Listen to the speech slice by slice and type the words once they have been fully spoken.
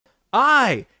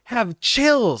I have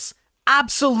chills.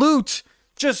 Absolute.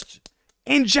 Just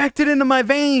injected into my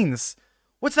veins.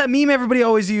 What's that meme everybody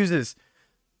always uses?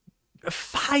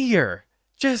 Fire.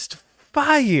 Just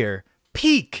fire.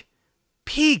 Peak.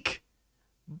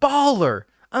 Baller.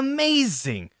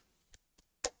 Amazing.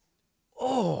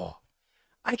 Oh,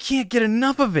 I can't get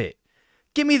enough of it.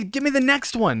 Give me the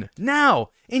next one. Now.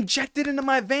 Inject it into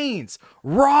my veins.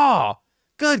 Raw.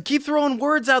 Good. Keep throwing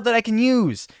words out that I can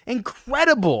use.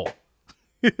 Incredible.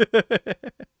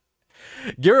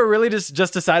 Gira really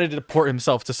just decided to deport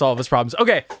himself to solve his problems.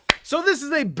 Okay, so this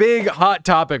is a big hot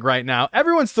topic right now.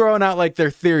 Everyone's throwing out like their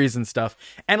theories and stuff.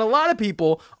 And a lot of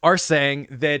people are saying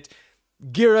that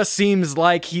Gira seems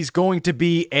like he's going to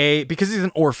be because he's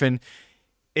an orphan,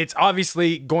 it's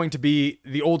obviously going to be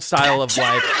the old style of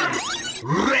like,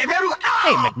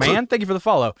 hey McMahon, thank you for the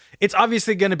follow. It's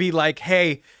obviously going to be like,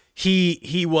 hey,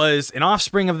 he was an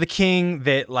offspring of the king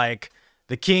that like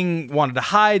the king wanted to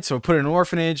hide, so put in an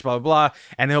orphanage, blah, blah, blah.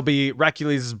 And he'll be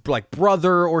Hercules' like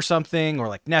brother or something, or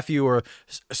like nephew, or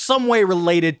some way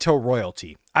related to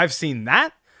royalty. I've seen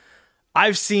that.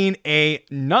 I've seen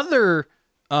another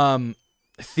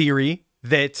theory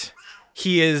that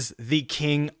he is the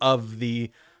king of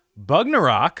the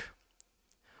Bugnarok,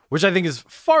 which I think is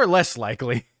far less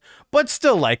likely, but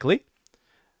still likely.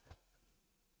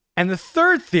 And the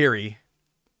third theory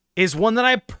is one that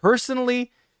I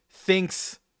personally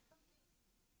thinks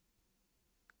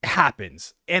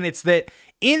happens. And it's that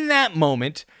in that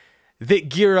moment that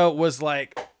Gira was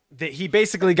like, that he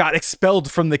basically got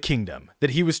expelled from the kingdom.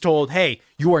 That he was told, hey,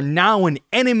 you are now an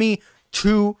enemy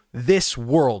to this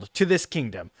world, to this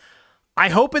kingdom. I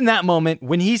hope in that moment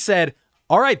when he said,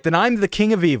 all right, then I'm the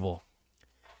king of evil,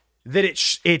 that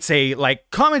it's a like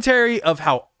commentary of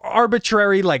how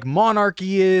arbitrary like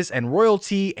monarchy is and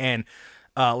royalty and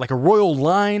like a royal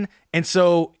line. And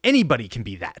so anybody can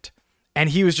be that. And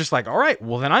he was just like, all right,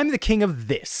 well then I'm the king of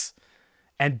this.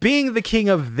 And being the king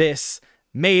of this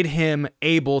made him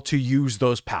able to use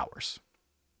those powers.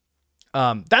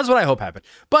 That's what I hope happened.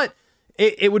 But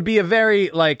it would be a very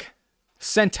like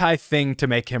Sentai thing to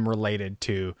make him related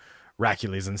to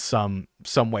Hercules in some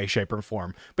way, shape, or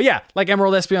form. But yeah, like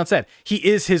Emerald Espeon said, he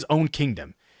is his own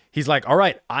kingdom. He's like, all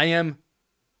right, I am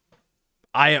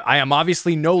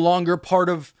obviously no longer part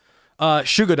of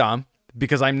Shugodam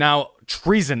because I'm now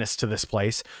treasonous to this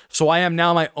place. So I am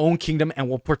now my own kingdom and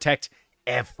will protect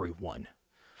everyone.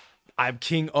 I'm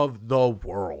king of the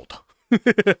world.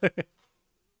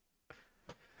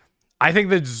 I think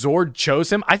that Zord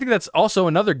chose him. I think that's also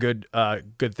another good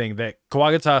thing that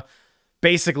Kawagata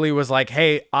basically was like,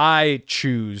 hey, I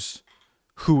choose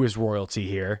who is royalty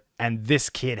here, and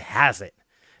this kid has it.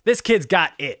 This kid's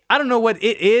got it. I don't know what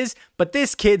it is, but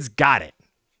this kid's got it.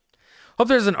 Hope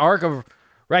there's an arc of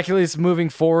Hercules moving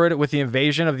forward with the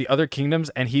invasion of the other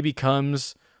kingdoms, and he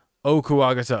becomes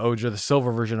Okuagata Oja, the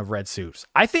silver version of Red Suits.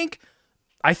 I think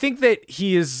that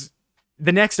he is,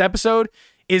 the next episode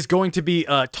is going to be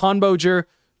Tonboger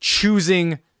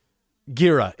choosing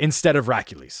Gira instead of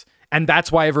Hercules. And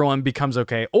that's why everyone becomes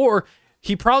okay. Or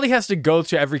he probably has to go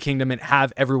to every kingdom and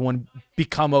have everyone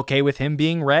become okay with him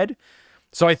being red.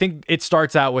 So I think it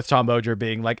starts out with Tonboger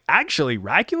being like, actually,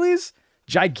 Hercules?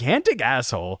 Gigantic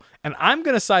asshole. And I'm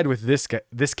going to side with this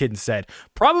kid instead.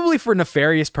 Probably for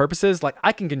nefarious purposes. Like,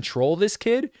 I can control this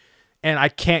kid, and I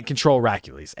can't control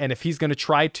Hercules. And if he's going to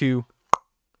try to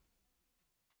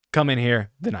come in here,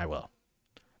 then I will.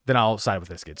 Then I'll side with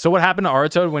this kid. So what happened to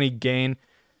Arutoad when he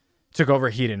took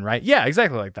over Hiden, right? Yeah,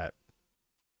 exactly like that.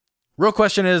 Real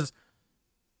question is,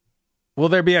 will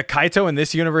there be a Kaito in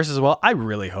this universe as well? I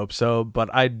really hope so,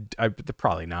 but I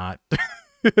probably not.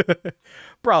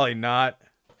 Probably not.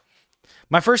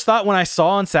 My first thought when I saw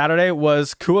on Saturday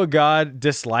was Kuwagad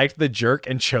disliked the jerk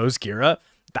and chose Gira.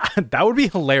 That would be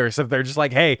hilarious if they're just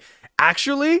like, hey,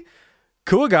 actually,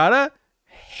 Kuwagata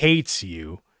hates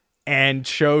you and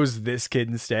chose this kid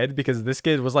instead because this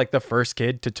kid was like the first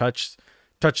kid to touch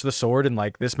the sword in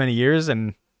like this many years,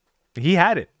 and he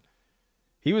had it.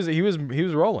 He was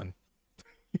rolling.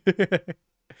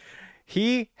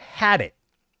 He had it.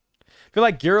 I feel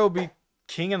like Gira will be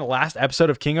king in the last episode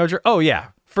of King-Ohger. Oh yeah,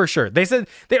 for sure. They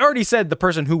already said the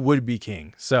person who would be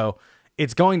king, so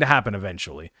it's going to happen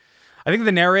eventually. I think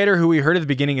the narrator who we heard at the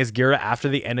beginning is Gira after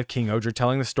the end of King-Ohger,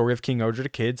 telling the story of King-Ohger to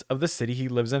kids of the city he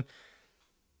lives in.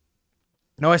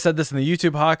 No, I said this in the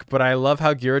YouTube Hawk, but I love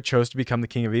how Gira chose to become the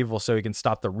king of evil so he can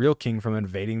stop the real king from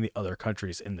invading the other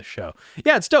countries in the show.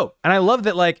 Yeah, it's dope. And I love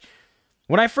that, like,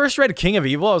 when I first read King of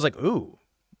Evil, I was like, ooh,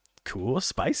 cool,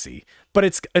 spicy. But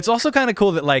it's also kind of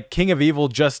cool that, like, King of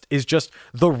Evil is just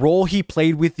the role he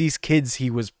played with these kids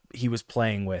he was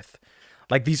playing with.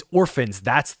 Like these orphans,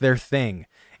 that's their thing,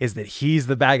 is that he's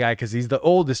the bad guy because he's the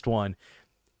oldest one.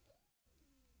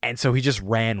 And so he just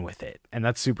ran with it. And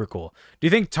that's super cool. Do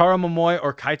you think Taro Momoe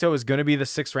or Kaito is going to be the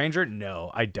Sixth Ranger?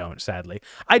 No, I don't, sadly.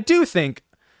 I do think,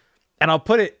 and I'll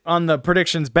put it on the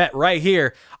predictions bet right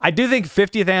here, I do think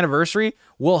 50th anniversary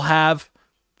will have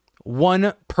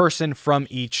one person from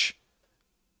each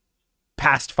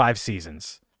past 5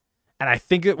 seasons. And I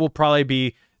think it will probably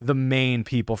be the main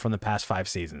people from the past 5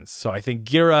 seasons. So I think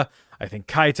Gira, I think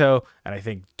Kaito, and I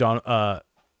think Momoe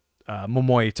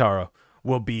Taro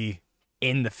will be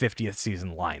in the 50th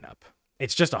season lineup.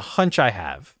 It's just a hunch I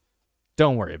have.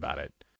 Don't worry about it.